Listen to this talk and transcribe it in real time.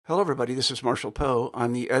Hello, everybody. This is Marshall Poe.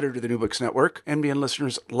 I'm the editor of the New Books Network. NBN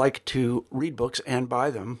listeners like to read books and buy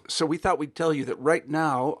them. So we thought we'd tell you that right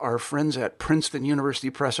now, our friends at Princeton University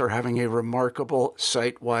Press are having a remarkable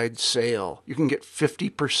site-wide sale. You can get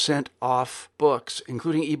 50% off books,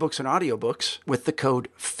 including ebooks and audiobooks, with the code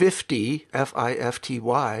 50,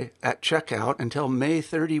 F-I-F-T-Y, at checkout until May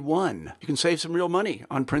 31. You can save some real money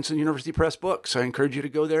on Princeton University Press books. I encourage you to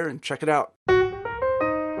go there and check it out.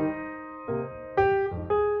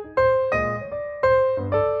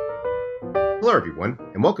 Hello, everyone,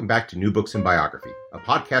 and welcome back to New Books in Biography, a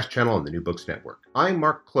podcast channel on the New Books Network. I'm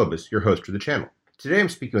Mark Klobus, your host for the channel. Today I'm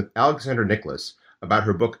speaking with Alexandra Nicholas about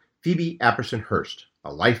her book, Phoebe Apperson Hearst,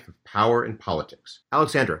 A Life of Power and Politics.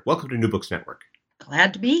 Alexandra, welcome to New Books Network.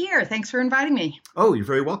 Glad to be here. Thanks for inviting me. Oh, you're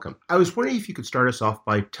very welcome. I was wondering if you could start us off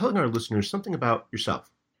by telling our listeners something about yourself.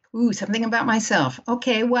 Ooh, something about myself.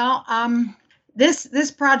 Okay, well,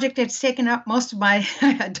 this project has taken up most of my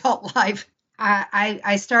adult life.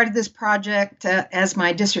 I started this project as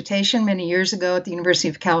my dissertation many years ago at the University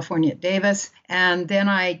of California at Davis, and then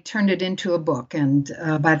I turned it into a book. And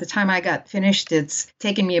by the time I got finished, it's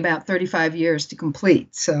taken me about 35 years to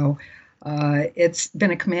complete. So it's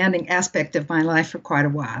been a commanding aspect of my life for quite a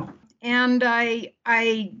while. And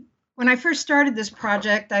when I first started this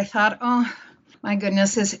project, I thought, oh, my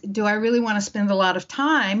goodness, do I really want to spend a lot of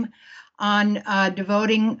time on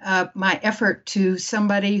devoting my effort to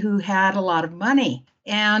somebody who had a lot of money?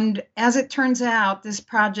 And as it turns out, this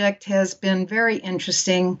project has been very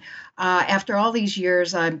interesting. After all these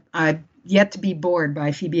years, I've yet to be bored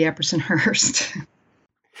by Phoebe Apperson Hearst.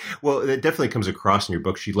 Well, it definitely comes across in your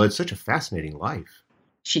book. She led such a fascinating life.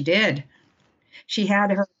 She did. She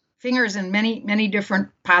had her fingers in many, many different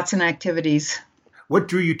pots and activities. What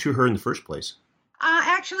drew you to her in the first place?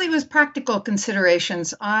 Actually, it was practical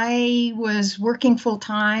considerations. I was working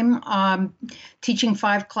full-time, teaching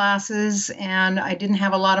 5 classes, and I didn't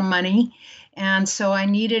have a lot of money. And so I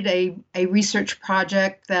needed a research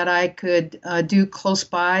project that I could do close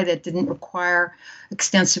by that didn't require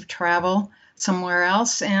extensive travel somewhere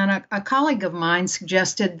else. And a colleague of mine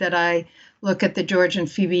suggested that I look at the George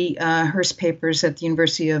and Phoebe Hearst papers at the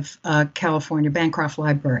University of California, Bancroft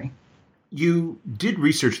Library. You did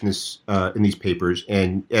research in these papers,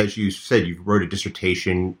 and as you said, you wrote a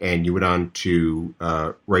dissertation and you went on to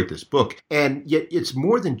write this book. And yet it's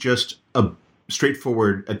more than just a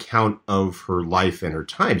straightforward account of her life and her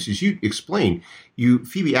times. As you explain,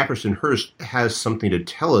 Phoebe Apperson Hearst has something to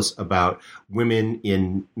tell us about women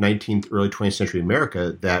in 19th, early 20th century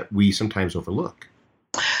America that we sometimes overlook.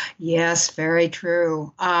 Yes, very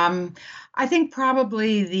true. I think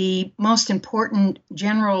probably the most important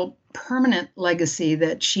general permanent legacy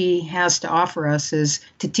that she has to offer us is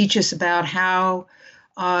to teach us about how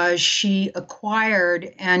she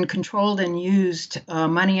acquired and controlled and used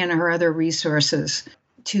money and her other resources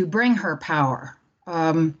to bring her power.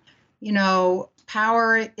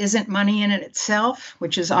 Power isn't money in it itself,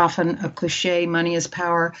 which is often a cliche, money is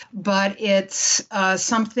power, but it's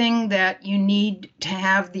something that you need to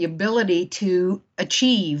have the ability to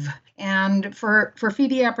achieve. And for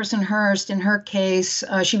Phoebe Apperson Hearst, in her case,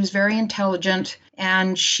 she was very intelligent,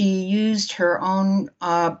 and she used her own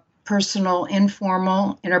personal,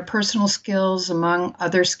 informal, interpersonal skills, among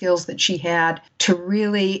other skills that she had, to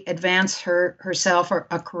really advance herself, or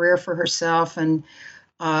a career for herself. And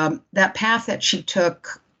that path that she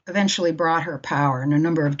took eventually brought her power in a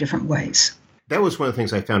number of different ways. That was one of the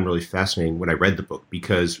things I found really fascinating when I read the book,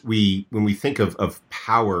 because when we think of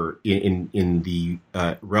power in the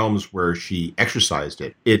realms where she exercised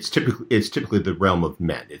it, it's typically the realm of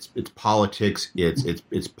men. It's politics,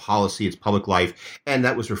 it's policy, it's public life, and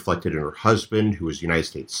that was reflected in her husband, who was a United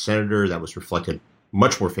States senator. That was reflected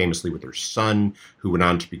much more famously with her son, who went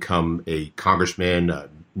on to become a congressman, a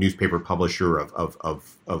newspaper publisher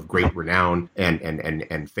of great renown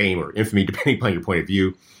and fame or infamy, depending upon your point of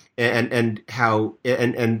view. And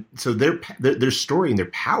so their story and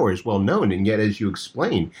their power is well known, and yet, as you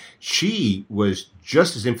explain, she was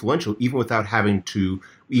just as influential, even without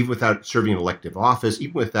serving an elective office,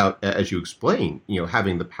 even without, as you explain,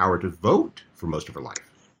 having the power to vote for most of her life.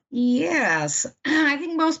 Yes, I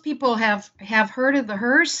think most people have heard of the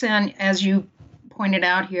Hearsts, and as you pointed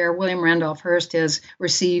out here, William Randolph Hearst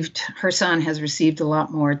her son has received a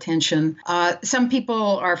lot more attention. Some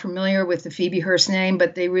people are familiar with the Phoebe Hearst name,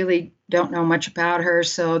 but they really don't know much about her.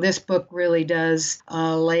 So this book really does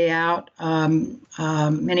lay out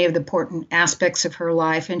many of the important aspects of her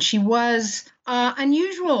life. And she was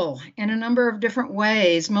unusual in a number of different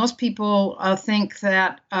ways. Most people think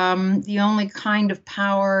that the only kind of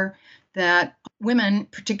power that women,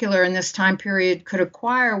 particular in this time period, could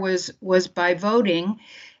acquire was by voting.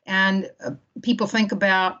 And people think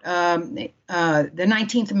about the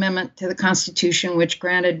 19th Amendment to the Constitution, which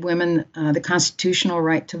granted women the constitutional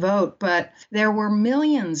right to vote. But there were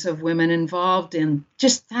millions of women involved in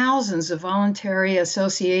just thousands of voluntary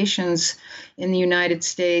associations in the United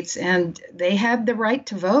States, and they had the right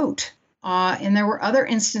to vote. And there were other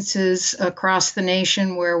instances across the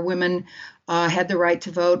nation where women had the right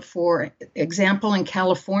to vote. For example, in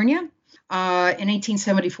California, in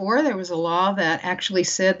 1874, there was a law that actually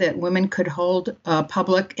said that women could hold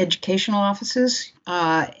public educational offices.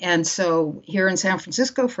 And so here in San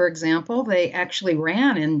Francisco, for example, they actually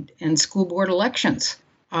ran in school board elections,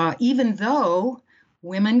 even though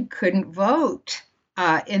women couldn't vote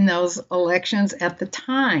in those elections at the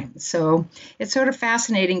time. So it's sort of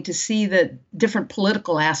fascinating to see the different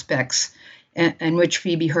political aspects in which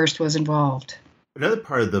Phoebe Hearst was involved. Another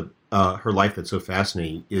part of her life that's so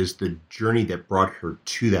fascinating is the journey that brought her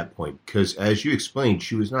to that point. Because as you explained,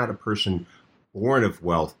 she was not a person born of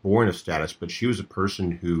wealth, born of status, but she was a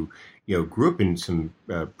person who, grew up in some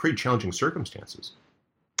pretty challenging circumstances.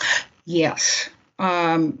 Yes.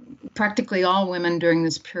 Practically all women during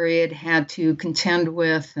this period had to contend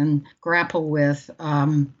with and grapple with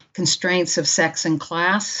constraints of sex and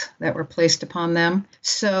class that were placed upon them.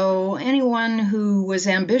 So anyone who was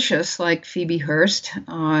ambitious, like Phoebe Hearst,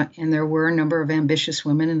 and there were a number of ambitious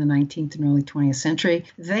women in the 19th and early 20th century,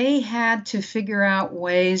 they had to figure out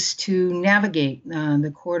ways to navigate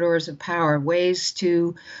the corridors of power, ways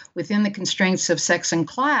to, within the constraints of sex and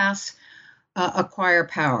class, acquire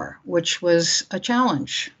power, which was a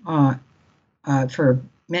challenge for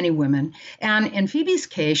many women. And in Phoebe's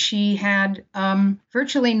case, she had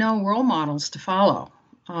virtually no role models to follow.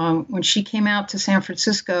 When she came out to San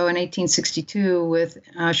Francisco in 1862,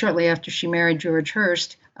 shortly after she married George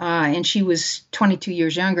Hearst, and she was 22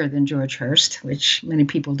 years younger than George Hearst, which many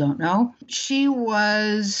people don't know, she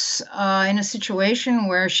was in a situation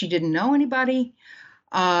where she didn't know anybody,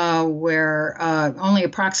 where only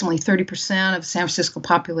approximately 30% of the San Francisco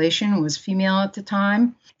population was female at the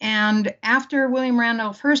time. And after William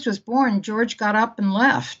Randolph Hearst was born, George got up and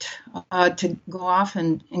left to go off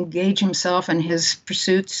and engage himself in his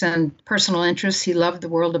pursuits and personal interests. He loved the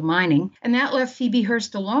world of mining. And that left Phoebe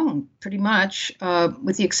Hearst alone, pretty much,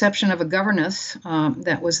 with the exception of a governess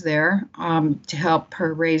that was there to help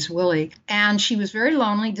her raise Willie. And she was very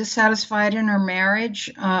lonely, dissatisfied in her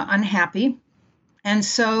marriage, unhappy. And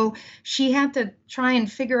so she had to try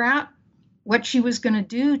and figure out what she was going to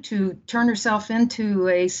do to turn herself into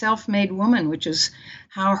a self-made woman, which is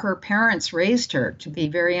how her parents raised her, to be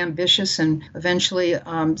very ambitious and eventually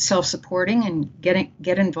self-supporting and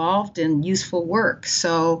get involved in useful work.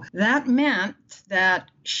 So that meant that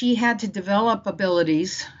she had to develop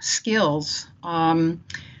abilities, skills,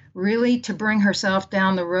 really to bring herself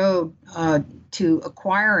down the road to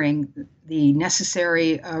acquiring the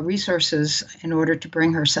necessary resources in order to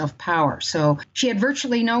bring herself power. So she had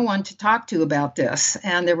virtually no one to talk to about this,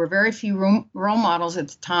 and there were very few role models at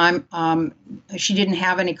the time. She didn't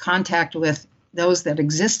have any contact with those that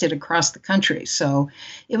existed across the country. So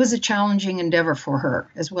it was a challenging endeavor for her,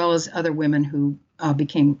 as well as other women who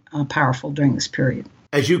became powerful during this period.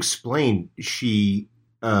 As you explained, she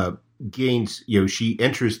she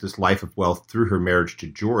enters this life of wealth through her marriage to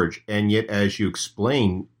George. And yet, as you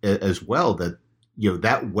explain as well, that,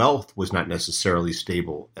 that wealth was not necessarily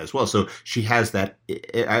stable as well. So she has that.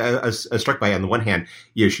 I was struck by, on the one hand,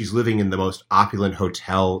 she's living in the most opulent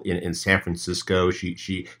hotel in San Francisco.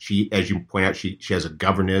 She, as you point out, she has a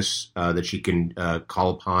governess that she can call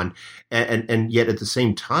upon. And yet at the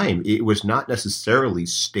same time, it was not necessarily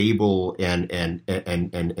stable and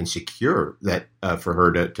secure that for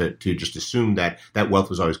her to just assume that wealth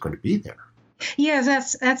was always going to be there.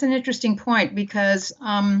 Yes, that's an interesting point, because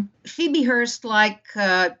Phoebe Hearst, like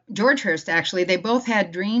George Hearst, actually, they both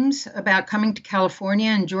had dreams about coming to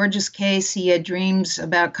California. In George's case, he had dreams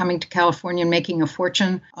about coming to California and making a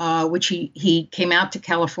fortune, which he came out to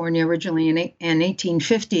California originally in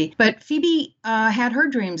 1850. But Phoebe had her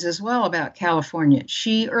dreams as well about California.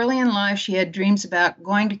 Early in life, she had dreams about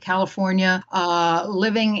going to California,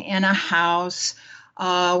 living in a house,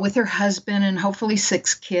 with her husband and hopefully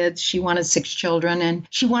 6 kids. She wanted 6 children, and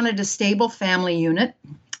she wanted a stable family unit.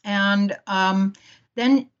 And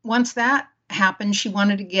then once that happened, she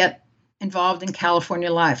wanted to get involved in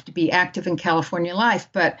California life, to be active in California life.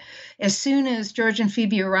 But as soon as George and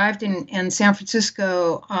Phoebe arrived in San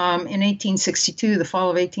Francisco in 1862, the fall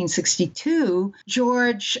of 1862,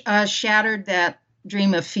 George shattered that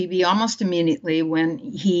dream of Phoebe almost immediately when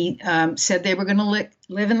he said they were going to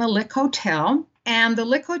live in the Lick Hotel. And the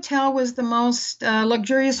Lick Hotel was the most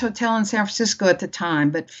luxurious hotel in San Francisco at the time,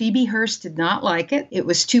 but Phoebe Hearst did not like it. It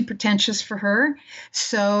was too pretentious for her.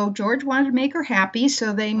 So George wanted to make her happy,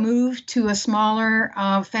 so they moved to a smaller,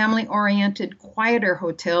 family-oriented, quieter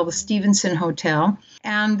hotel, the Stevenson Hotel.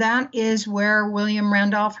 And that is where William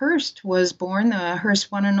Randolph Hearst was born, the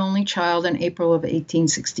Hearst one and only child, in April of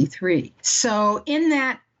 1863. So in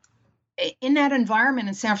that environment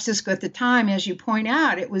in San Francisco at the time, as you point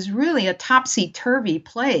out, it was really a topsy-turvy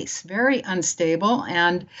place, very unstable.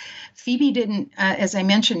 And Phoebe didn't, as I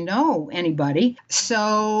mentioned, know anybody.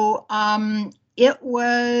 So it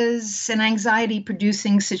was an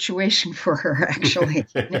anxiety-producing situation for her, actually,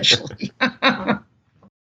 initially.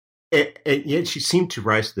 And yet she seemed to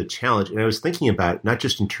rise to the challenge. And I was thinking about not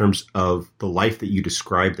just in terms of the life that you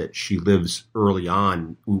described that she lives early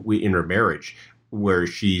on in her marriage, where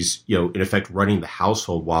she's, in effect running the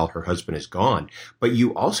household while her husband is gone. But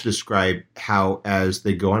you also describe how, as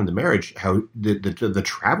they go on in the marriage, how the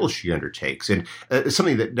travel she undertakes. And it's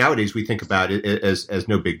something that nowadays we think about as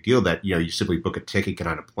no big deal, that, you simply book a ticket, get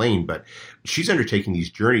on a plane. But she's undertaking these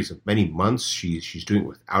journeys of many months. She's doing it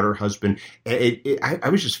without her husband. And I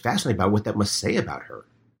was just fascinated by what that must say about her.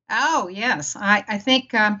 Oh, yes. I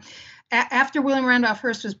think after William Randolph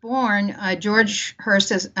Hearst was born, George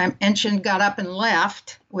Hearst, as I mentioned, got up and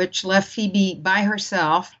left, which left Phoebe by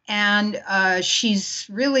herself. And she's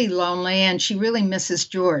really lonely and she really misses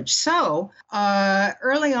George. So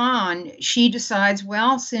early on, she decides,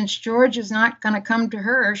 well, since George is not going to come to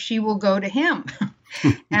her, she will go to him.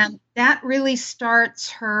 And that really starts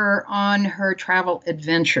her on her travel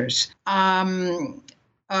adventures.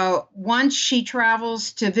 Once she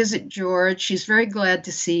travels to visit George, she's very glad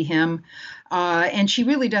to see him, and she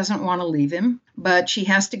really doesn't want to leave him, but she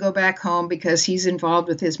has to go back home because he's involved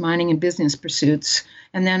with his mining and business pursuits,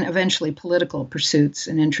 and then eventually political pursuits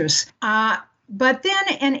and interests. But then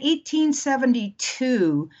in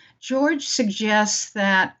 1872, George suggests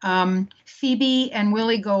that Phoebe and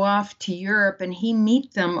Willie go off to Europe, and he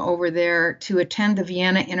meet them over there to attend the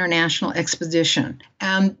Vienna International Exposition.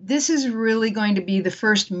 And this is really going to be the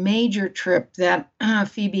first major trip that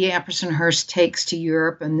Phoebe Apperson Hearst takes to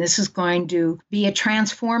Europe, and this is going to be a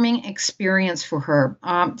transforming experience for her.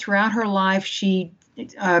 Throughout her life, she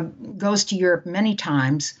goes to Europe many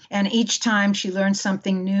times, and each time she learns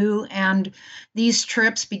something new. And these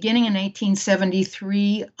trips, beginning in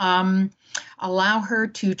 1873, allow her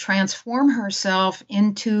to transform herself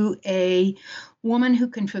into a woman who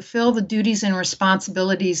can fulfill the duties and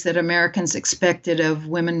responsibilities that Americans expected of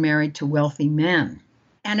women married to wealthy men.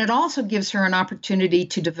 And it also gives her an opportunity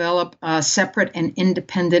to develop a separate and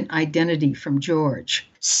independent identity from George.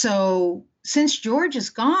 So since George is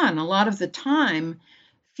gone a lot of the time,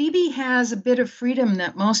 Phoebe has a bit of freedom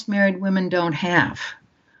that most married women don't have.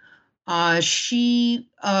 When she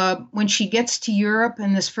gets to Europe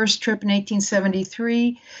in this first trip in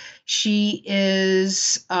 1873, she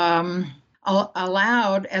is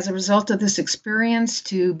allowed, as a result of this experience,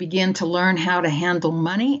 to begin to learn how to handle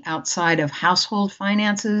money outside of household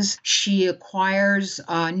finances. She acquires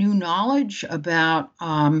new knowledge about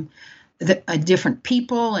different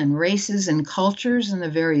people and races and cultures in the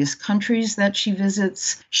various countries that she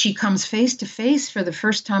visits. She comes face to face for the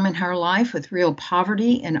first time in her life with real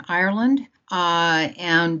poverty in Ireland,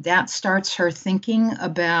 and that starts her thinking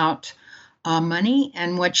about money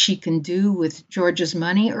and what she can do with George's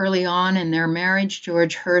money. Early on in their marriage,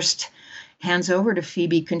 George Hearst hands over to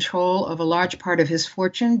Phoebe control of a large part of his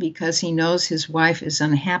fortune because he knows his wife is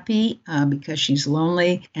unhappy, because she's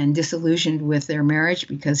lonely and disillusioned with their marriage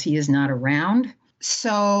because he is not around.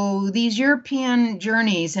 So these European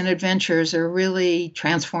journeys and adventures are really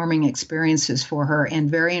transforming experiences for her and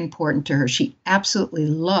very important to her. She absolutely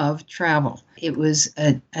loved travel. It was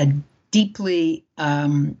a deeply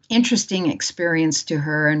interesting experience to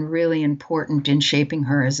her and really important in shaping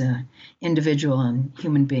her as an individual and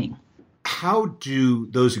human being. How do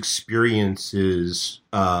those experiences,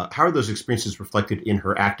 how are those experiences reflected in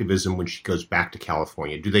her activism when she goes back to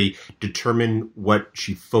California? Do they determine what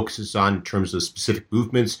she focuses on in terms of specific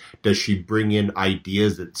movements? Does she bring in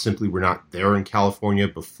ideas that simply were not there in California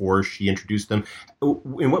before she introduced them?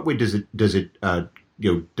 In what way does it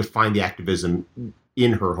define the activism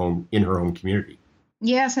in her home community?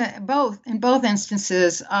 Yes, both. In both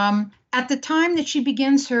instances. At the time that she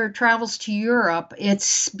begins her travels to Europe,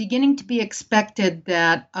 it's beginning to be expected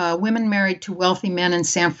that women married to wealthy men in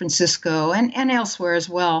San Francisco and elsewhere as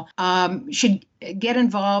well should get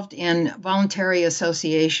involved in voluntary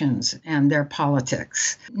associations and their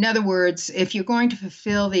politics. In other words, if you're going to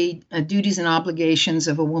fulfill the duties and obligations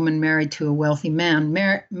of a woman married to a wealthy man,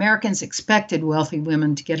 Americans expected wealthy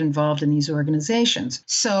women to get involved in these organizations.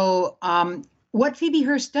 So what Phoebe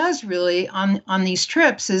Hearst does really on these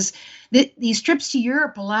trips is that these trips to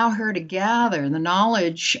Europe allow her to gather the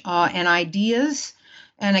knowledge and ideas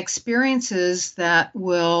and experiences that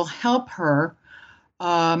will help her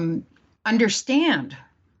understand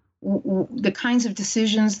the kinds of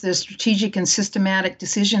decisions, the strategic and systematic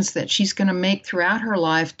decisions that she's going to make throughout her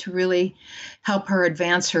life to really help her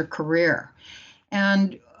advance her career.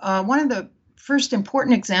 And one of the first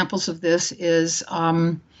important examples of this is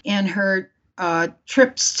in her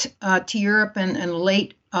trips to Europe in the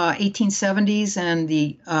late 1870s and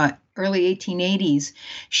the early 1880s.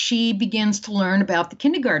 She begins to learn about the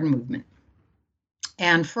kindergarten movement.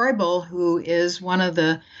 And Froebel, who is one of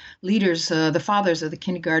the leaders, the fathers of the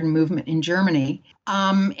kindergarten movement in Germany,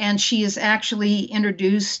 and she is actually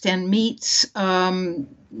introduced and meets some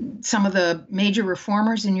of the major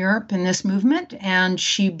reformers in Europe in this movement, and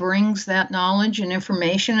she brings that knowledge and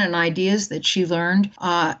information and ideas that she learned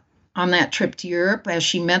on that trip to Europe as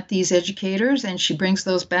she met these educators, and she brings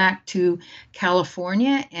those back to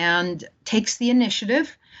California and takes the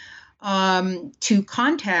initiative to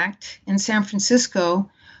contact in San Francisco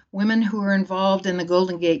women who are involved in the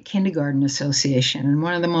Golden Gate Kindergarten Association. And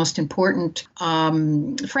one of the most important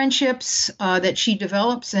friendships that she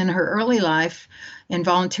develops in her early life in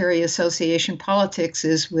voluntary association politics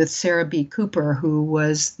is with Sarah B. Cooper, who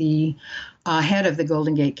was the head of the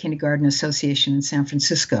Golden Gate Kindergarten Association in San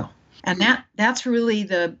Francisco. And that's really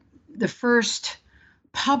the first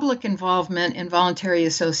public involvement in voluntary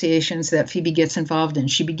associations that Phoebe gets involved in.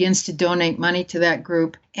 She begins to donate money to that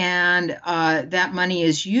group, and that money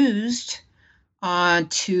is used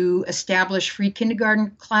to establish free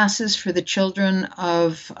kindergarten classes for the children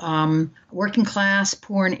of working class,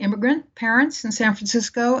 poor, and immigrant parents in San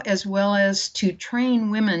Francisco, as well as to train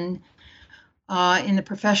women in the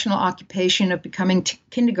professional occupation of becoming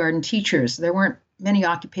kindergarten teachers. There weren't many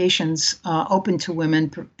occupations open to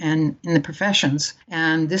women and in the professions,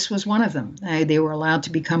 and this was one of them. They were allowed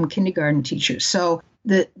to become kindergarten teachers. So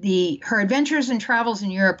her adventures and travels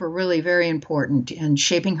in Europe are really very important in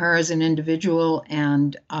shaping her as an individual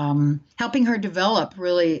and helping her develop,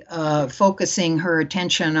 really focusing her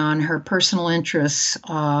attention on her personal interests,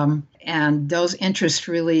 and those interests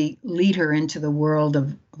really lead her into the world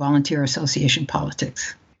of volunteer association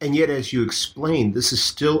politics. And yet, as you explained, this is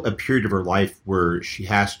still a period of her life where she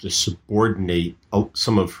has to subordinate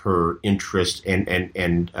some of her interest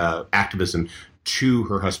and activism to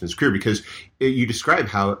her husband's career, because you describe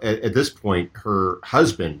how at this point her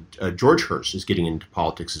husband, George Hearst, is getting into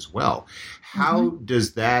politics as well. How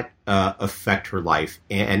does that affect her life,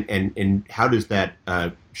 and how does that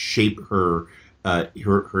shape her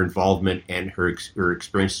involvement and her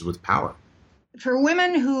experiences with power? For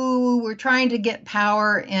women who were trying to get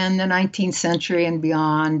power in the 19th century and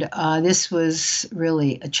beyond, this was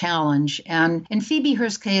really a challenge. And in Phoebe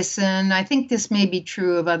Hearst's case, and I think this may be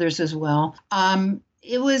true of others as well,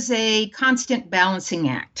 it was a constant balancing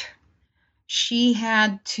act. She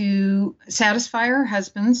had to satisfy her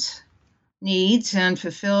husband's needs and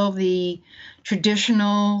fulfill the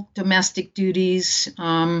traditional domestic duties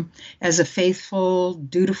as a faithful,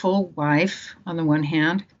 dutiful wife on the one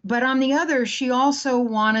hand. But on the other, she also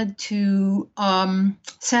wanted to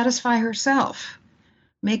satisfy herself,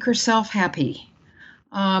 make herself happy,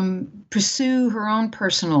 pursue her own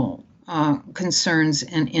personal concerns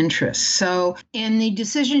and interests. So in the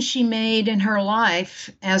decisions she made in her life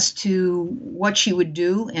as to what she would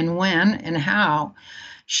do and when and how,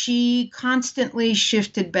 she constantly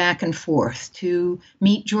shifted back and forth to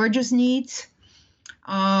meet George's needs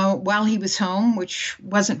while he was home, which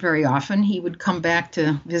wasn't very often. He would come back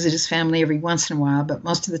to visit his family every once in a while, but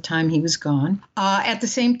most of the time he was gone, at the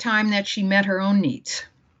same time that she met her own needs.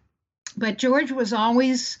 But George was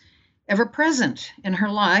always ever present in her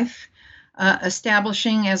life,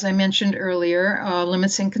 establishing, as I mentioned earlier,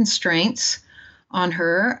 limits and constraints on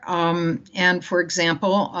her. And for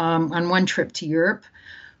example, on one trip to Europe,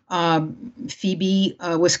 Phoebe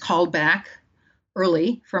was called back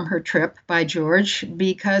early from her trip by George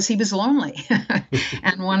because he was lonely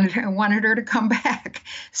and wanted her to come back.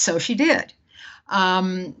 So she did.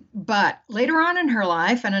 But later on in her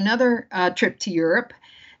life, on another trip to Europe,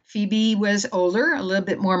 Phoebe was older, a little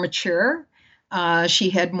bit more mature, She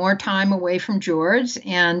had more time away from George,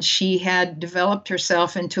 and she had developed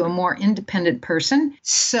herself into a more independent person.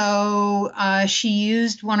 So she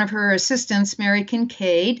used one of her assistants, Mary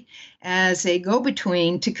Kincaid, as a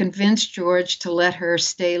go-between to convince George to let her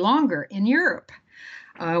stay longer in Europe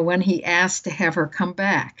when he asked to have her come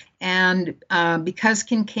back. And because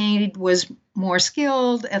Kincaid was more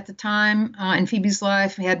skilled at the time in Phoebe's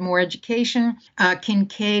life, had more education,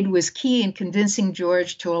 Kincaid was key in convincing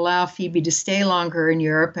George to allow Phoebe to stay longer in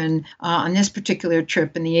Europe. And on this particular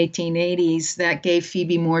trip in the 1880s, that gave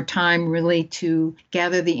Phoebe more time really to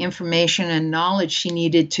gather the information and knowledge she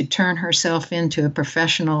needed to turn herself into a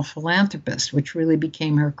professional philanthropist, which really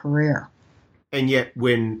became her career. And yet,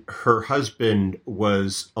 when her husband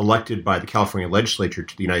was elected by the California legislature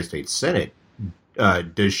to the United States Senate,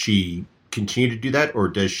 does she continue to do that, or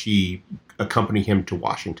does she accompany him to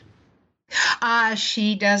Washington?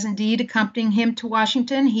 She does indeed accompany him to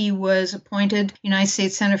Washington. He was appointed United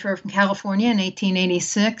States Senator from California in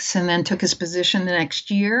 1886 and then took his position the next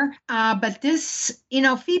year. But this,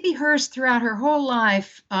 Phoebe Hearst throughout her whole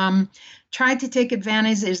life tried to take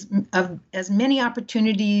advantage of as many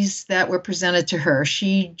opportunities that were presented to her.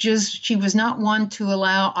 She was not one to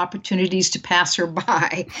allow opportunities to pass her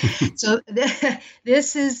by. So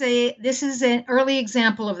this is an early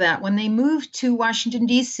example of that. When they moved to Washington,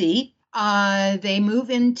 D.C., they move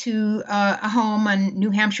into a home on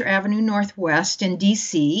New Hampshire Avenue Northwest in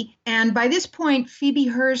D.C. And by this point, Phoebe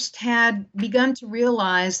Hearst had begun to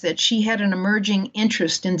realize that she had an emerging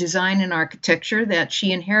interest in design and architecture that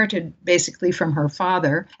she inherited basically from her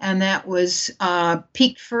father. And that was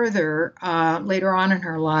piqued further later on in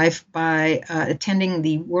her life by attending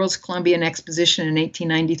the World's Columbian Exposition in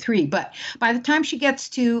 1893. But by the time she gets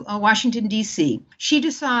to Washington, D.C., she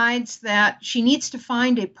decides that she needs to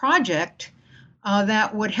find a project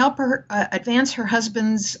that would help her advance her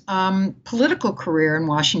husband's political career in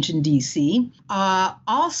Washington, D.C.,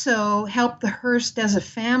 also help the Hearst as a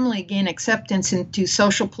family gain acceptance into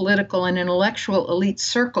social, political, and intellectual elite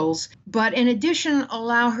circles, but in addition,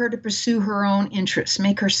 allow her to pursue her own interests,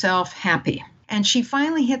 make herself happy. And she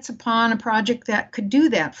finally hits upon a project that could do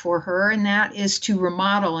that for her, and that is to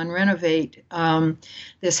remodel and renovate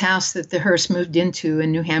this house that the Hearst moved into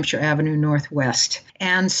in New Hampshire Avenue Northwest.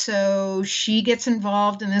 And so she gets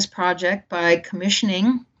involved in this project by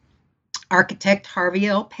commissioning architect Harvey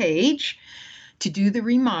L. Page to do the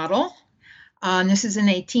remodel. This is in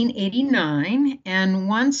 1889, and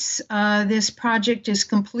once this project is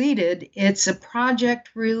completed, it's a project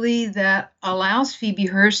really that allows Phoebe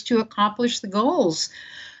Hearst to accomplish the goals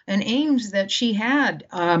and aims that she had.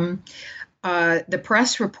 The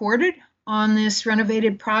press reported on this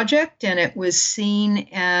renovated project, and it was seen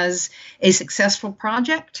as a successful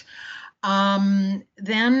project.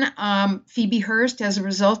 Then Phoebe Hearst, as a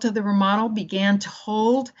result of the remodel, began to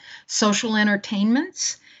hold social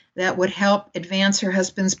entertainments that would help advance her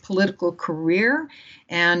husband's political career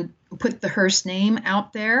and put the Hearst name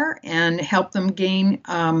out there and help them gain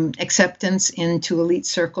acceptance into elite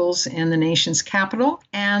circles in the nation's capital.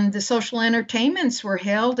 And the social entertainments were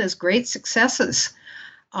hailed as great successes.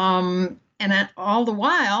 And all the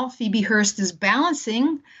while, Phoebe Hearst is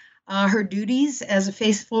balancing her duties as a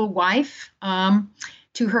faithful wife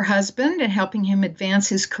to her husband and helping him advance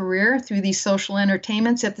his career through these social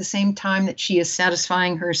entertainments at the same time that she is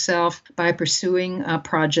satisfying herself by pursuing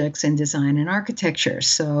projects in design and architecture.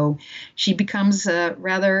 So she becomes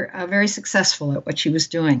very successful at what she was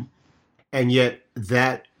doing. And yet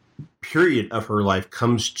that period of her life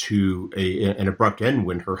comes to an abrupt end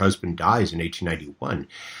when her husband dies in 1891.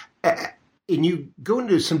 And you go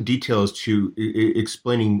into some details to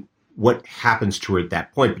explaining what happens to her at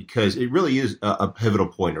that point, because it really is a pivotal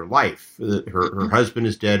point in her life. Her husband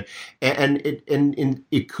is dead, and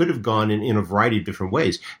it could have gone in a variety of different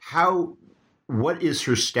ways. What is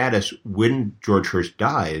her status when George Hearst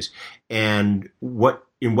dies, and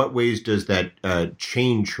in what ways does that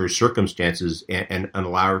change her circumstances and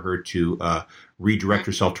allow her to redirect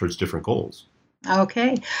herself towards different goals?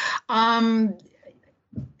 Okay.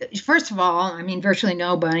 First of all, virtually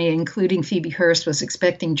nobody, including Phoebe Hearst, was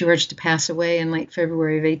expecting George to pass away in late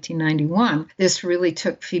February of 1891. This really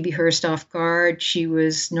took Phoebe Hearst off guard. She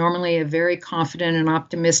was normally a very confident and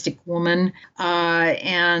optimistic woman,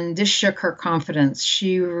 and this shook her confidence.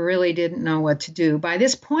 She really didn't know what to do. By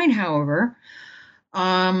this point, however,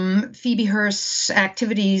 Phoebe Hearst's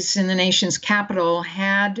activities in the nation's capital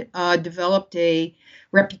had developed a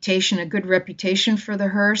good reputation for the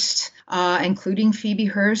Hearsts, including Phoebe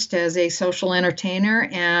Hearst as a social entertainer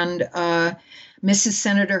and Mrs.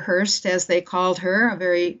 Senator Hearst, as they called her, a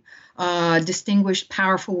very distinguished,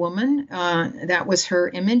 powerful woman. That was her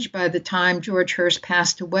image by the time George Hearst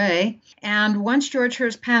passed away. And once George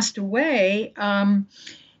Hearst passed away,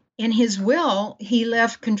 in his will, he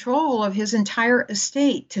left control of his entire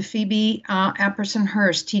estate to Phoebe Apperson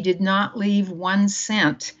Hearst. He did not leave 1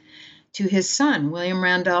 cent to his son, William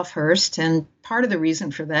Randolph Hearst. And part of the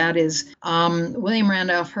reason for that is William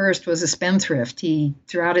Randolph Hearst was a spendthrift. He,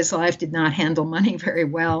 throughout his life, did not handle money very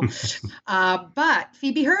well. But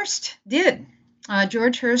Phoebe Hearst did.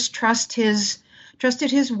 George Hearst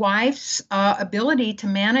trusted his wife's ability to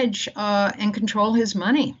manage and control his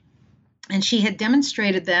money. And she had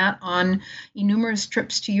demonstrated that on numerous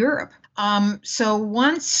trips to Europe. So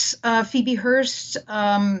once Phoebe Hearst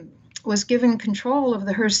was given control of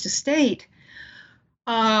the Hearst estate,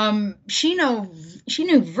 she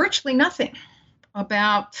knew virtually nothing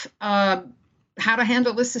about how to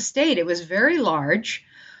handle this estate. It was very large,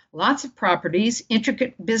 lots of properties,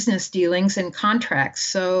 intricate business dealings and contracts.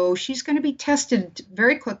 So she's going to be tested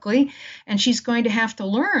very quickly, and she's going to have to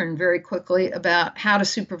learn very quickly about how to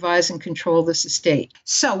supervise and control this estate.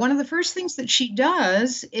 So one of the first things that she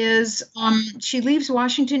does is she leaves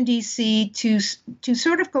Washington, D.C. to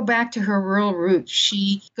sort of go back to her rural roots.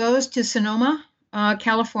 She goes to Sonoma,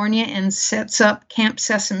 California, and sets up Camp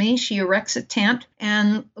Sesame. She erects a tent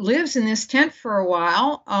and lives in this tent for a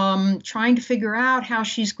while, trying to figure out how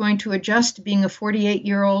she's going to adjust to being a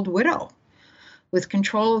 48-year-old widow with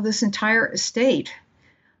control of this entire estate.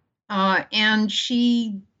 And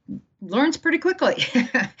she learns pretty quickly.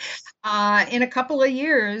 In a couple of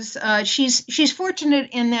years, she's fortunate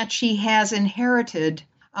in that she has inherited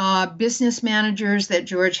business managers that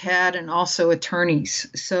George had and also attorneys.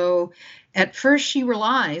 So at first, she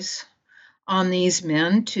relies on these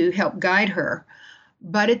men to help guide her,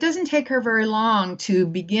 but it doesn't take her very long to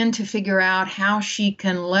begin to figure out how she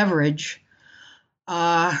can leverage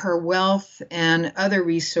her wealth and other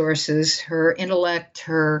resources, her intellect,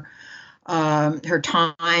 her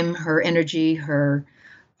time, her energy, her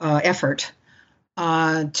effort,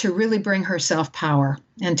 to really bring herself power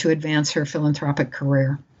and to advance her philanthropic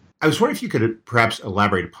career. I was wondering if you could perhaps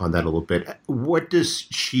elaborate upon that a little bit. What does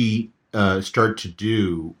she start to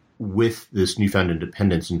do with this newfound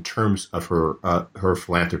independence in terms of her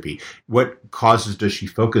philanthropy? What causes does she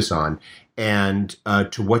focus on, and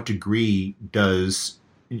to what degree does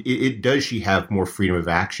she have more freedom of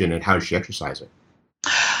action, and how does she exercise it?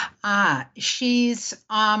 She's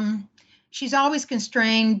always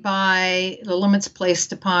constrained by the limits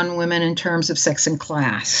placed upon women in terms of sex and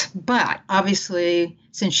class. But obviously,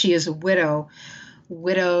 since she is a widow,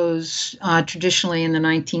 widows traditionally in the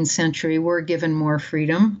 19th century were given more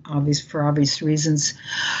freedom, for obvious reasons.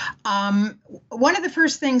 One of the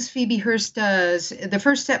first things Phoebe Hearst does, the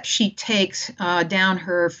first step she takes down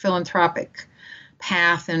her philanthropic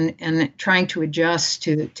path and trying to adjust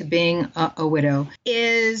to being a widow,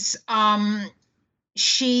 is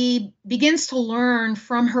she begins to learn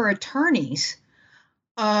from her attorneys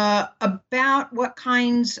about what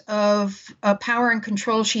kinds of power and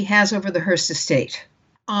control she has over the Hearst estate.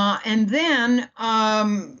 And then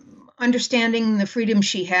understanding the freedom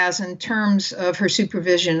she has in terms of her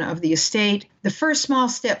supervision of the estate. The first small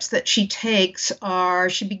steps that she takes are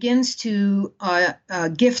she begins to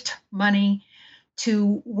gift money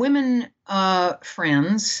to women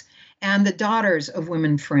friends and the daughters of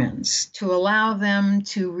women friends to allow them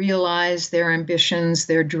to realize their ambitions,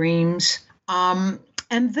 their dreams.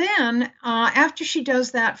 And then after she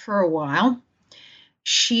does that for a while,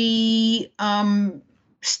 she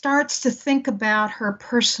starts to think about her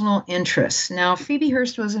personal interests. Now, Phoebe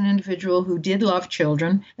Hearst was an individual who did love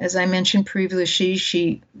children. As I mentioned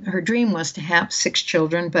previously, her dream was to have 6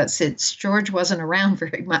 children, but since George wasn't around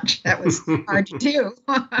very much, that was hard to do.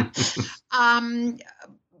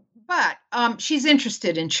 But she's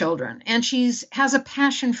interested in children, and has a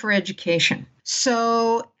passion for education.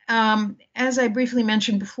 So, as I briefly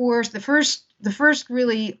mentioned before, the first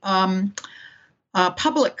really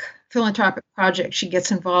public philanthropic project she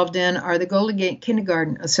gets involved in are the Golden Gate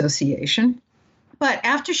Kindergarten Association. But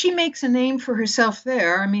after she makes a name for herself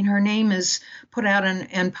there, her name is put out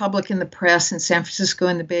and public in the press in San Francisco,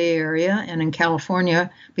 in the Bay Area, and in California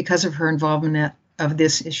because of her involvement with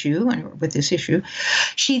this issue.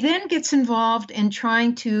 She then gets involved in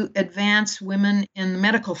trying to advance women in the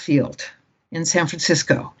medical field in San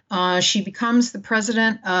Francisco. She becomes the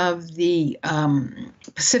president of the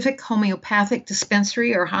Pacific Homeopathic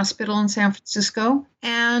Dispensary or Hospital in San Francisco.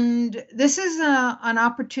 And this is an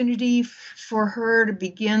opportunity for her to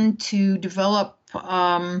begin to develop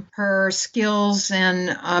her skills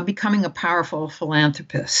in becoming a powerful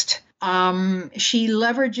philanthropist. She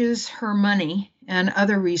leverages her money and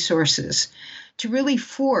other resources to really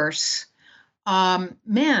force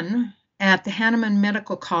men at the Hahnemann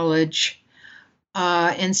Medical College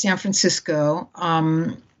in San Francisco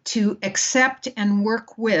to accept and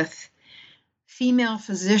work with female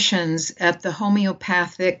physicians at the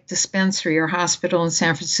homeopathic dispensary or hospital in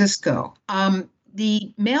San Francisco.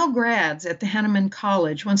 The male grads at the Hahnemann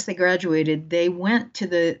College, once they graduated, they went to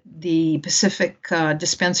the Pacific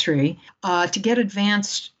dispensary to get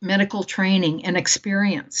advanced medical training and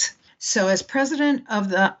experience. So, as president of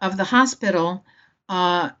the hospital,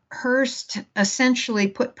 Hearst essentially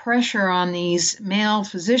put pressure on these male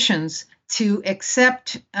physicians to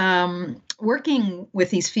accept working with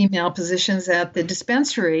these female physicians at the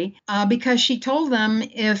dispensary because she told them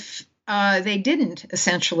if they didn't,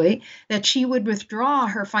 essentially, that she would withdraw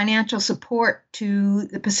her financial support to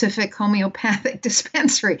the Pacific Homeopathic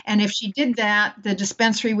Dispensary. And if she did that, the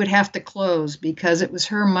dispensary would have to close because it was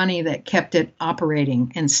her money that kept it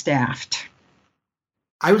operating and staffed.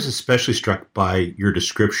 I was especially struck by your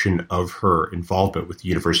description of her involvement with the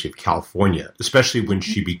University of California, especially when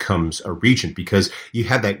she becomes a regent, because you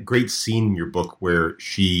had that great scene in your book where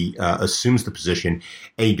she assumes the position,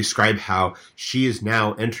 and you describe how she is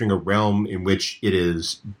now entering a realm in which it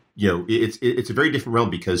is, it's a very different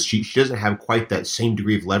realm because she doesn't have quite that same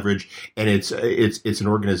degree of leverage, and it's an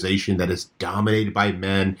organization that is dominated by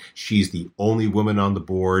men. She's the only woman on the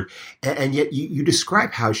board, and yet you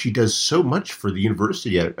describe how she does so much for the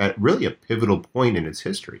university at really a pivotal point in its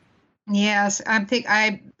history. Yes,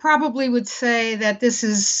 I probably would say that this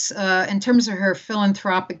is, in terms of her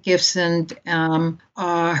philanthropic gifts and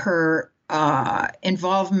her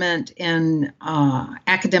involvement in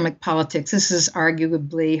academic politics. This is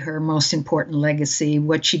arguably her most important legacy,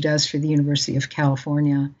 what she does for the University of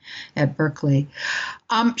California at Berkeley.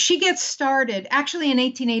 She gets started, actually in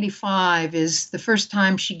 1885 is the first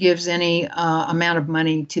time she gives any amount of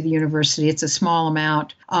money to the university. It's a small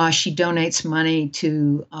amount. She donates money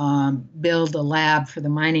to build a lab for the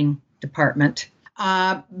mining department.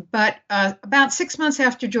 But about 6 months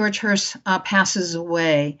after George Hearst passes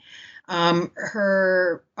away,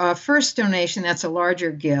 her first donation, that's a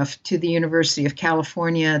larger gift to the University of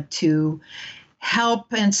California to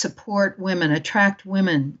help and support women, attract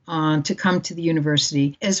women to come to the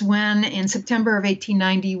university, is when in September of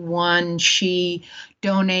 1891, she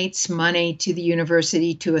donates money to the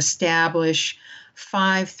university to establish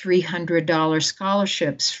 5 $300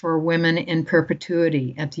 scholarships for women in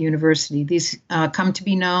perpetuity at the university. These come to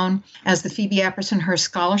be known as the Phoebe Apperson Hearst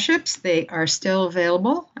Scholarships. They are still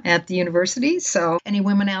available at the university. So any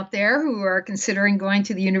women out there who are considering going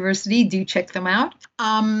to the university, do check them out.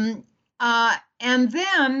 And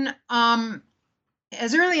then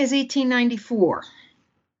as early as 1894,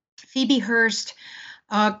 Phoebe Hearst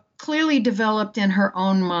clearly developed in her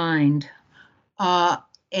own mind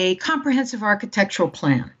a comprehensive architectural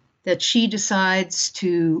plan that she decides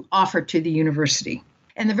to offer to the university.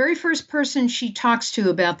 And the very first person she talks to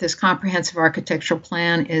about this comprehensive architectural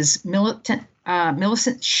plan is Millicent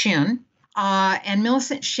Shin. And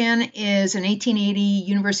Millicent Shin is an 1880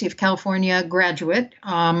 University of California graduate.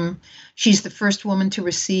 She's the first woman to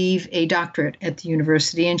receive a doctorate at the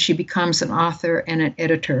university, and she becomes an author and an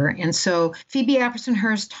editor. And so Phoebe Apperson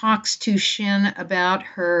Hearst talks to Shin about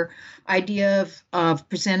her idea of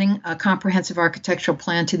presenting a comprehensive architectural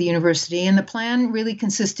plan to the university. And the plan really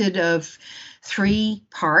consisted of 3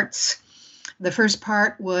 parts. The first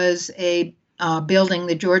part was a building,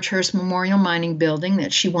 the George Hearst Memorial Mining Building,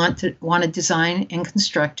 that she wanted designed and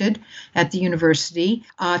constructed at the university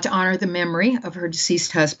to honor the memory of her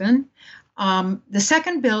deceased husband. The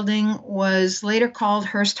second building was later called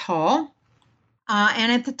Hearst Hall.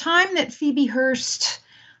 And at the time that Phoebe Hearst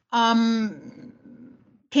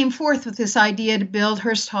came forth with this idea to build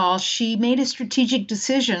Hearst Hall, she made a strategic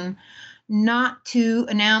decision not to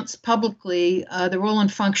announce publicly the role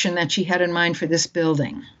and function that she had in mind for this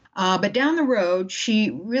building. But down the road,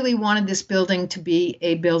 she really wanted this building to be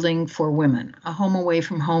a building for women, a home away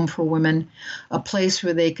from home for women, a place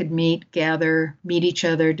where they could meet, gather, meet each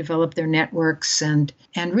other, develop their networks, and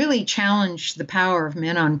really challenge the power of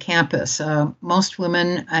men on campus. Most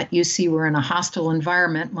women at UC were in a hostile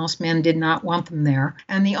environment. Most men did not want them there.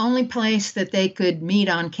 And the only place that they could meet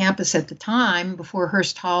on campus at the time, before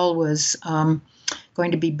Hearst Hall was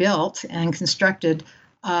going to be built and constructed,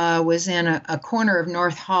 was in a corner of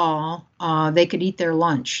North Hall. They could eat their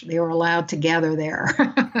lunch. They were allowed to gather there.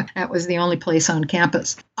 That was the only place on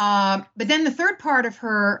campus. But then the third part of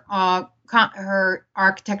her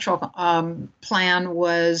architectural plan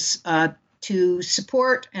was to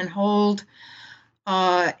support and hold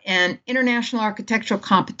an international architectural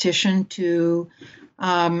competition to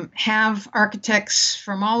have architects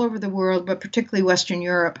from all over the world, but particularly Western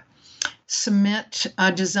Europe, submit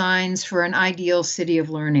designs for an ideal city of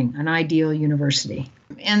learning, an ideal university.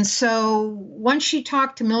 And so once she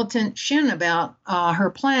talked to Millicent Shin about her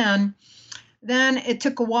plan, then it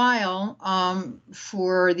took a while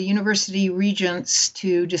for the university regents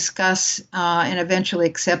to discuss and eventually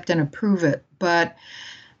accept and approve it. But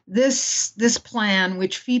this plan,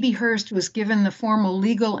 which Phoebe Hearst was given the formal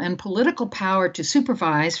legal and political power to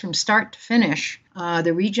supervise from start to finish,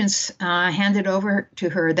 the regents handed over to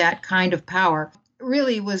her that kind of power,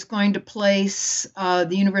 really was going to place the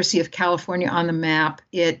University of California on the map.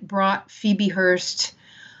 It brought Phoebe Hearst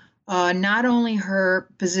not only her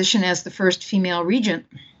position as the first female regent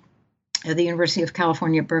at the University of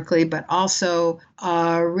California at Berkeley, but also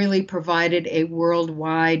really provided a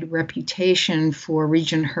worldwide reputation for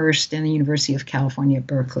Regent Hearst and the University of California at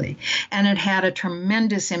Berkeley. And it had a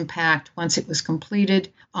tremendous impact once it was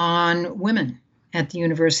completed on women at the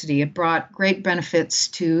university. It brought great benefits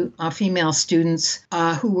to female students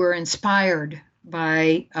who were inspired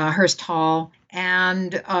by Hearst Hall.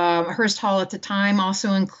 And Hearst Hall at the time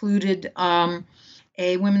also included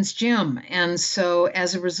a women's gym. And so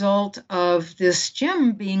as a result of this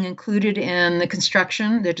gym being included in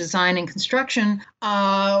the design and construction,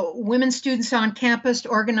 women students on campus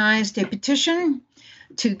organized a petition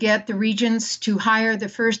to get the regents to hire the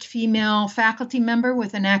first female faculty member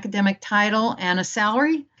with an academic title and a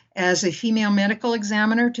salary as a female medical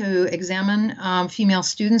examiner to examine female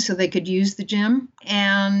students so they could use the gym.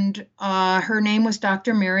 And her name was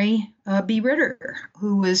Dr. Mary B. Ritter,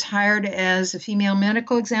 who was hired as a female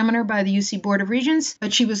medical examiner by the UC Board of Regents,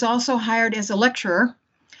 but she was also hired as a lecturer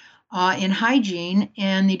in hygiene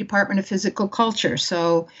in the Department of Physical Culture.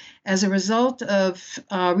 So as a result of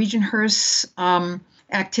Regent Hearst's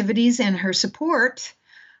activities and her support,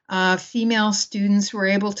 female students were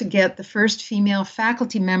able to get the first female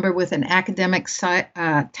faculty member with an academic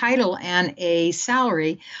title and a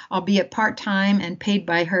salary, albeit part-time and paid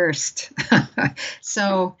by Hearst.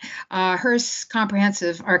 So Hearst's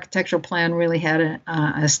comprehensive architectural plan really had an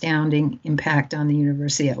astounding impact on the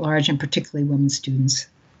university at large, and particularly women students.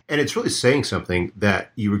 And it's really saying something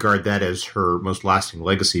that you regard that as her most lasting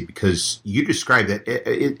legacy, because you describe that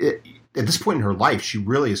at this point in her life, she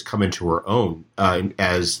really has come into her own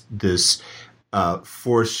as this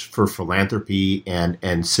force for philanthropy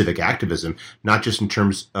and civic activism, not just in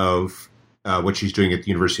terms of what she's doing at the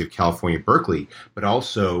University of California, Berkeley, but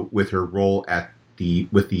also with her role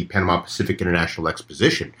with the Panama Pacific International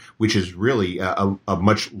Exposition, which is really a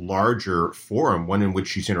much larger forum, one in which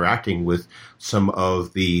she's interacting with some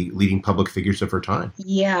of the leading public figures of her time.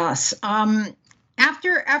 Yes.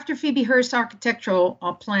 After Phoebe Hearst's architectural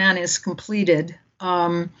plan is completed,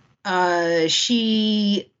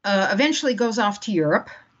 she eventually goes off to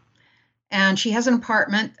Europe, and she has an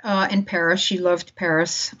apartment in Paris. She loved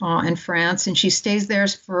Paris and France, and she stays there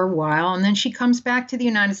for a while, and then she comes back to the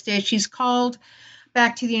United States. She's called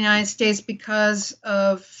back to the United States because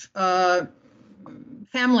of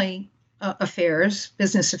family affairs,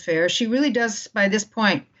 business affairs. She really does, by this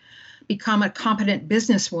point, become a competent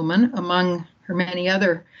businesswoman among her many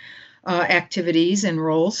other activities and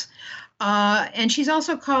roles. And she's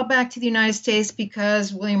also called back to the United States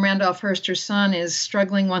because William Randolph Hearst, her son, is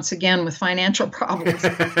struggling once again with financial problems.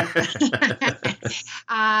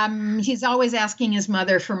 He's always asking his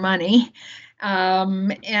mother for money.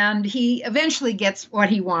 And he eventually gets what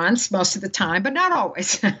he wants most of the time, but not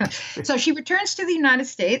always. So she returns to the United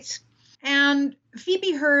States. And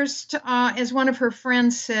Phoebe Hearst, as one of her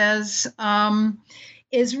friends says,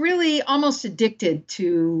 is really almost addicted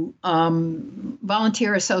to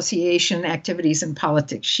volunteer association activities in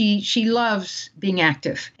politics. She loves being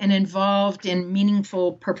active and involved in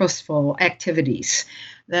meaningful, purposeful activities.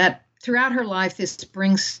 That throughout her life, this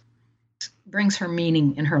brings her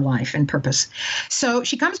meaning in her life and purpose. So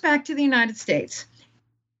she comes back to the United States.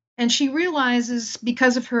 And she realizes,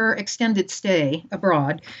 because of her extended stay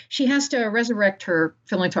abroad, she has to resurrect her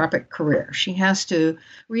philanthropic career. She has to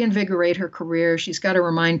reinvigorate her career. She's got to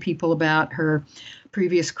remind people about her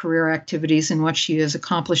previous career activities and what she has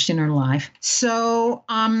accomplished in her life. So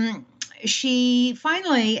she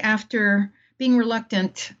finally, after being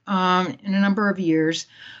reluctant in a number of years,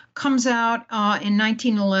 comes out in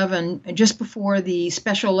 1911, just before the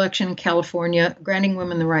special election in California, granting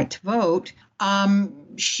women the right to vote.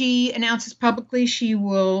 She announces publicly she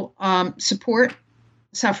will support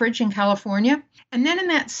suffrage in California. And then in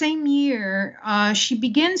that same year, she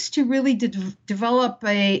begins to really develop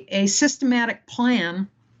a systematic plan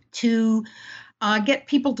to get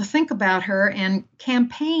people to think about her and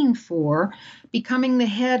campaign for becoming the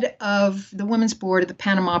head of the Women's Board of the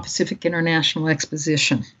Panama Pacific International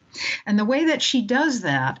Exposition. And the way that she does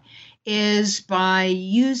that is by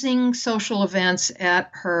using social events at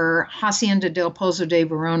her Hacienda del Pozo de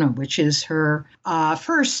Verona, which is her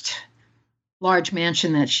first large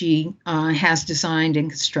mansion that she has designed and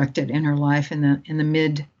constructed in her life in the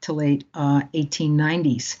mid to late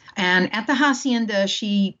 1890s. And at the Hacienda,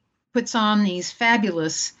 she puts on these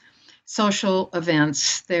fabulous social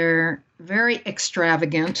events. They're very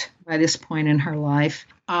extravagant by this point in her life.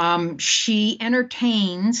 She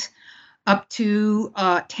entertains up to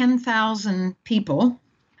 10,000 people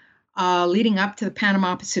leading up to the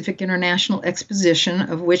Panama Pacific International Exposition,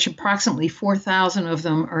 of which approximately 4,000 of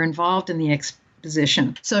them are involved in the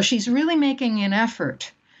exposition. So she's really making an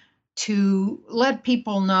effort to let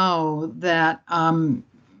people know that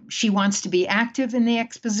she wants to be active in the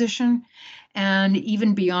exposition, and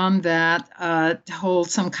even beyond that, to hold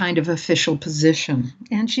some kind of official position.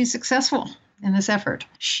 And she's successful in this effort.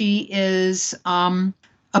 She is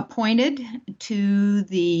appointed to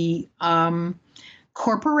the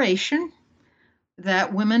corporation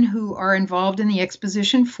that women who are involved in the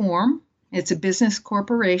exposition form. It's a business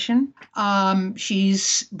corporation.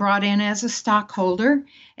 She's brought in as a stockholder,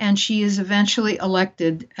 and she is eventually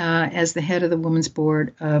elected as the head of the Women's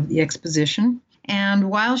Board of the exposition. And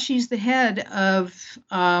while she's the head of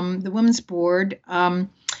the Women's Board, her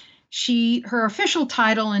official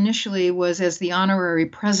title initially was as the honorary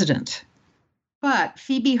president. But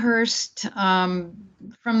Phoebe Hearst, from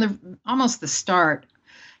almost the start,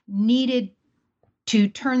 needed to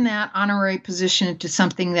turn that honorary position into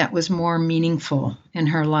something that was more meaningful in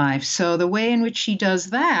her life. So the way in which she does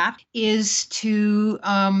that is to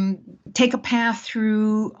take a path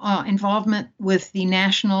through involvement with the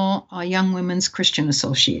National Young Women's Christian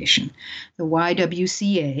Association, the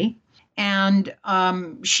YWCA. And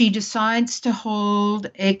she decides to hold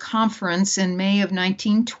a conference in May of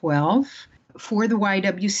 1912 for the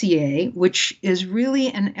YWCA, which is really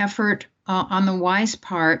an effort on the Y's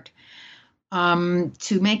part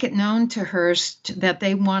to make it known to Hearst that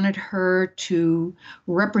they wanted her to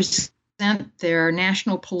represent their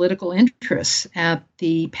national political interests at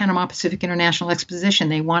the Panama Pacific International Exposition.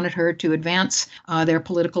 They wanted her to advance their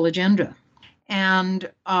political agenda.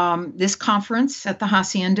 And this conference at the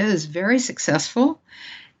Hacienda is very successful.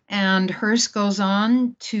 And Hearst goes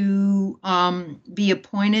on to be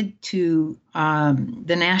appointed to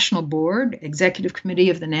the National Board, Executive Committee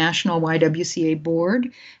of the National YWCA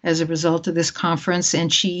Board as a result of this conference.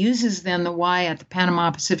 And she uses then the Y at the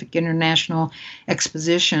Panama Pacific International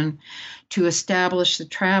Exposition to establish the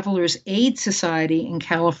Travelers Aid Society in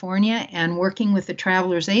California, and working with the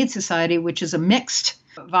Travelers Aid Society, which is a mixed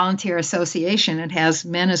volunteer association. It has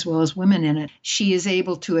men as well as women in it. She is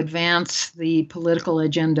able to advance the political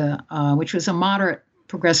agenda, which was a moderate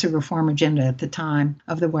progressive reform agenda at the time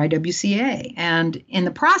of the YWCA. And in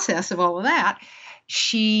the process of all of that,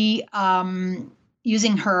 she,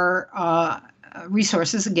 using her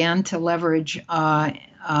resources again to leverage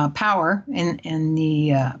power in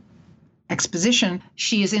the exposition,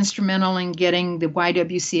 she is instrumental in getting the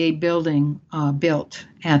YWCA building built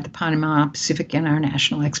at the Panama Pacific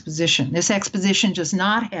International Exposition. This exposition does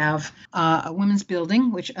not have a women's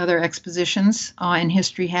building, which other expositions in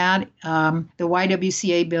history had. The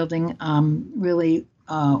YWCA building really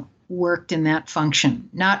worked in that function,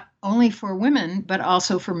 not only for women, but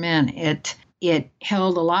also for men. It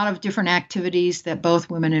held a lot of different activities that both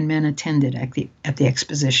women and men attended at the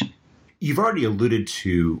exposition. You've already alluded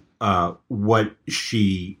to what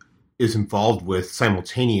she is involved with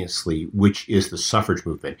simultaneously, which is the suffrage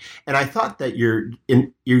movement. And I thought that your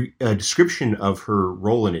description of her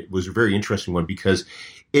role in it was a very interesting one, because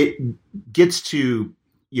it gets to,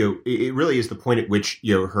 it really is the point at which,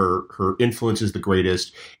 her influence is the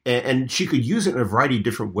greatest, and she could use it in a variety of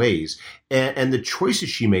different ways. And the choices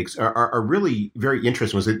she makes are really very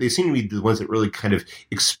interesting. They seem to be the ones that really kind of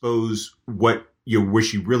expose what, where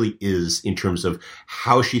she really is in terms of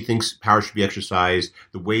how she thinks power should be exercised,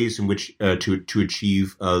 the ways in which to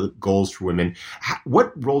achieve goals for women.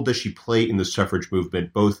 What role does she play in the suffrage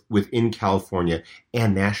movement, both within California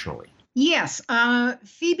and nationally? Yes.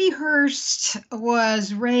 Phoebe Hearst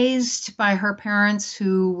was raised by her parents,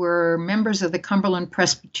 who were members of the Cumberland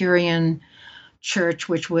Presbyterian Church,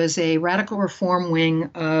 which was a radical reform wing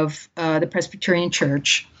of the Presbyterian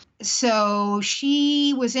Church. So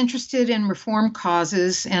she was interested in reform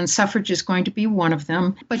causes, and suffrage is going to be one of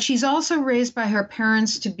them. But she's also raised by her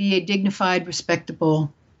parents to be a dignified,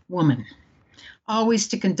 respectable woman, always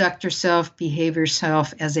to conduct herself, behave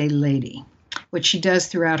herself as a lady. which she does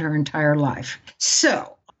throughout her entire life.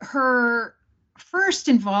 So her first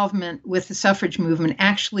involvement with the suffrage movement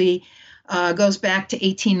actually goes back to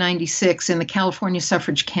 1896 in the California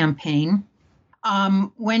suffrage campaign,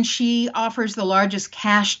 when she offers the largest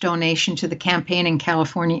cash donation to the campaign in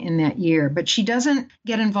California in that year. But she doesn't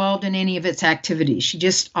get involved in any of its activities. She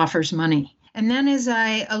just offers money. And then, as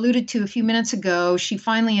I alluded to a few minutes ago, she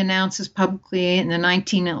finally announces publicly in the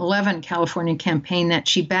 1911 California campaign that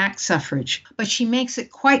she backs suffrage. But she makes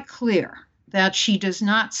it quite clear that she does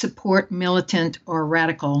not support militant or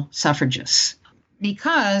radical suffragists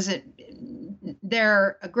because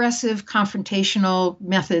their aggressive confrontational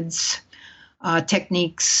methods,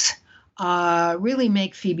 techniques, really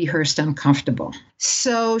make Phoebe Hearst uncomfortable.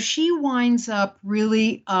 So she winds up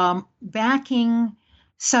really backing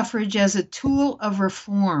suffrage as a tool of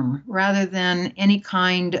reform rather than any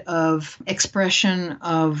kind of expression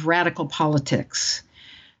of radical politics.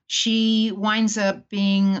 She winds up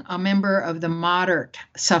being a member of the moderate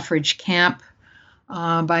suffrage camp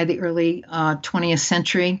by the early 20th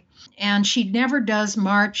century. And she never does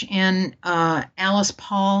march in Alice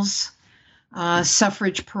Paul's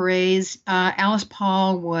suffrage parades. Alice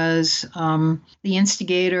Paul was the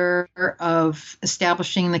instigator of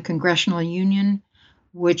establishing the Congressional Union,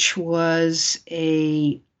 which was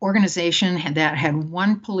a organization that had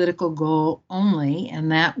one political goal only,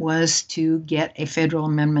 and that was to get a federal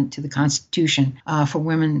amendment to the Constitution for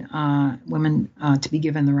women to be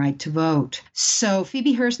given the right to vote. So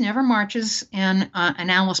Phoebe Hearst never marches in an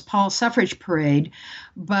Alice Paul suffrage parade,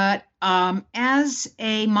 but as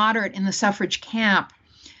a moderate in the suffrage camp,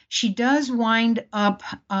 she does wind up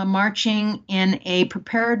marching in a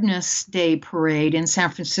Preparedness Day parade in San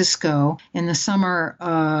Francisco in the summer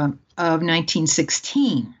of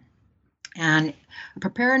 1916. And a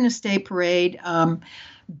Preparedness Day parade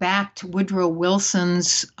backed Woodrow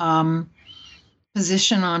Wilson's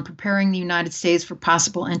position on preparing the United States for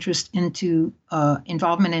possible interest into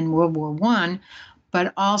involvement in World War I,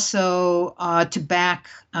 but also to back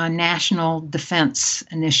national defense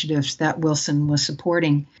initiatives that Wilson was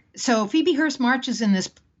supporting. So Phoebe Hearst marches in this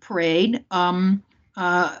parade.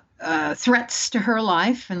 Threats to her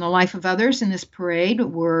life and the life of others in this parade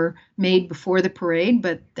were made before the parade,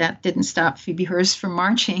 but that didn't stop Phoebe Hearst from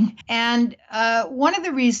marching. And one of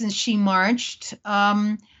the reasons she marched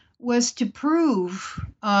was to prove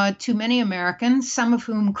to many Americans, some of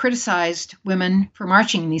whom criticized women for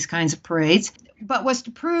marching in these kinds of parades, but was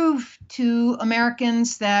to prove to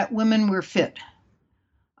Americans that women were fit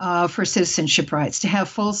for citizenship rights, to have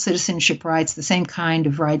full citizenship rights, the same kind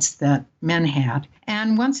of rights that men had.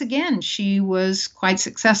 And once again, she was quite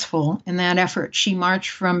successful in that effort. She marched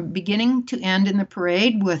from beginning to end in the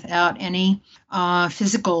parade without any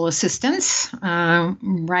physical assistance,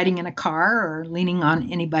 riding in a car or leaning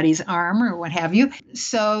on anybody's arm or what have you.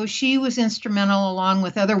 So she was instrumental, along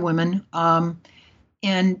with other women,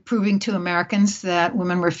 in proving to Americans that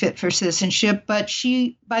women were fit for citizenship. But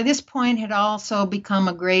she, by this point, had also become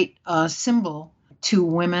a great symbol to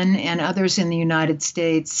women and others in the United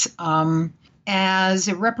States as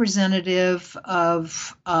a representative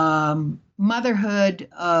of motherhood,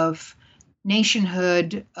 of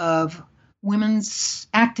nationhood, of women's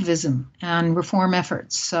activism and reform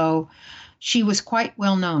efforts. So she was quite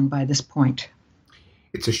well known by this point.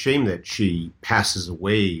 It's a shame that she passes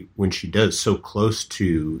away when she does, so close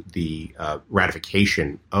to the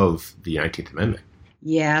ratification of the 19th Amendment.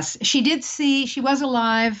 Yes, she was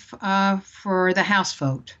alive for the House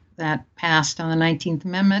vote that passed on the 19th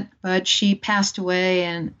Amendment, but she passed away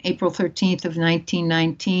on April 13th of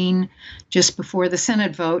 1919, just before the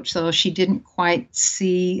Senate vote, so she didn't quite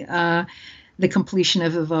see the completion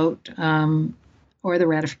of the vote or the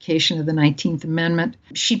ratification of the 19th Amendment.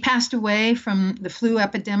 She passed away from the flu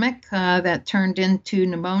epidemic that turned into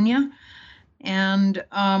pneumonia. And,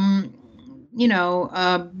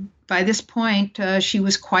 by this point, she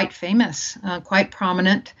was quite famous, quite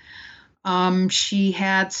prominent. She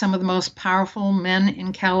had some of the most powerful men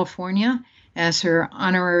in California as her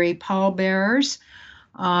honorary pallbearers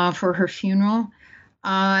for her funeral.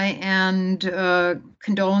 And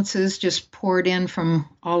condolences just poured in from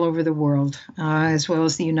all over the world, as well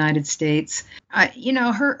as the United States.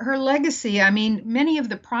 Her legacy, many of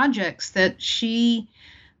the projects that she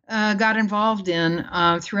got involved in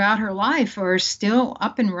throughout her life are still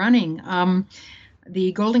up and running.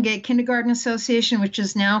 The Golden Gate Kindergarten Association, which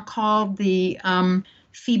is now called the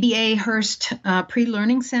Phoebe A. Hearst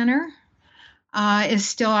Pre-Learning Center, is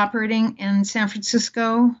still operating in San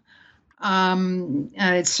Francisco.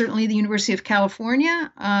 Certainly, the University of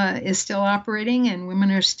California is still operating, and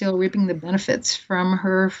women are still reaping the benefits from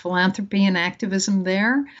her philanthropy and activism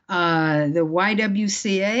there. The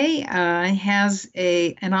YWCA has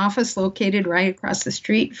an office located right across the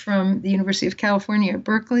street from the University of California at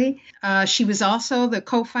Berkeley. She was also the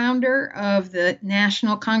co-founder of the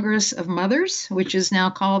National Congress of Mothers, which is now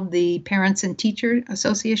called the Parents and Teacher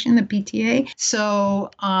Association, the PTA.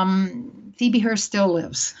 So Phoebe Hearst still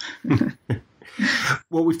lives.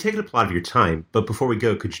 Well, we've taken up a lot of your time, but before we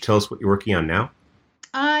go, could you tell us what you're working on now?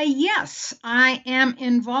 Yes, I am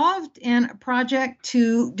involved in a project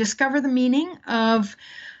to discover the meaning of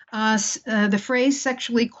the phrase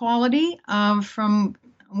sexual equality from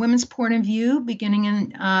women's point of view, beginning in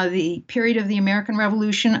the period of the American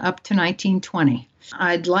Revolution up to 1920.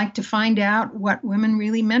 I'd like to find out what women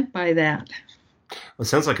really meant by that. Well, it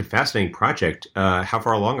sounds like a fascinating project. How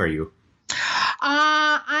far along are you?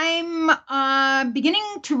 I'm beginning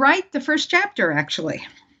to write the first chapter, actually.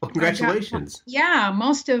 Well, congratulations.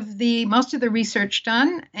 Most of the research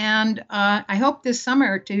done, and I hope this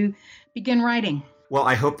summer to begin writing. Well,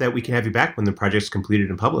 I hope that we can have you back when the project's completed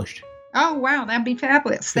and published. Oh, wow, that'd be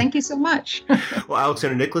fabulous. Thank you so much. Well,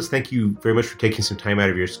 Alexandra Nicholas, thank you very much for taking some time out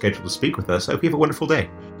of your schedule to speak with us. I hope you have a wonderful day.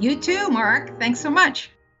 You too, Mark. Thanks so much.